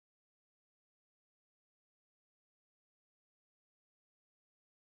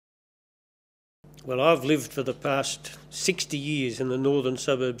Well, I've lived for the past 60 years in the northern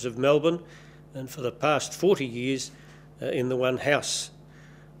suburbs of Melbourne, and for the past 40 years in the one house.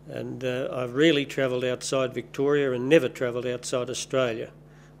 And I've rarely travelled outside Victoria and never travelled outside Australia.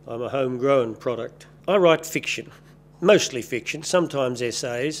 I'm a homegrown product. I write fiction, mostly fiction, sometimes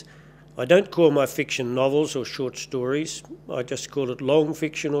essays. I don't call my fiction novels or short stories. I just call it long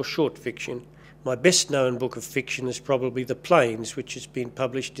fiction or short fiction. My best known book of fiction is probably The Plains, which has been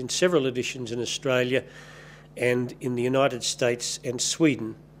published in several editions in Australia and in the United States and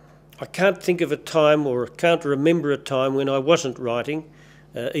Sweden. I can't think of a time, or can't remember a time when I wasn't writing,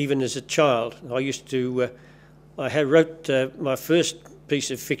 even as a child. I wrote my first piece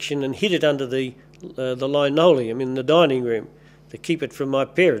of fiction and hid it under the linoleum in the dining room to keep it from my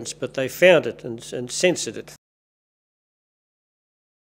parents, but they found it and censored it.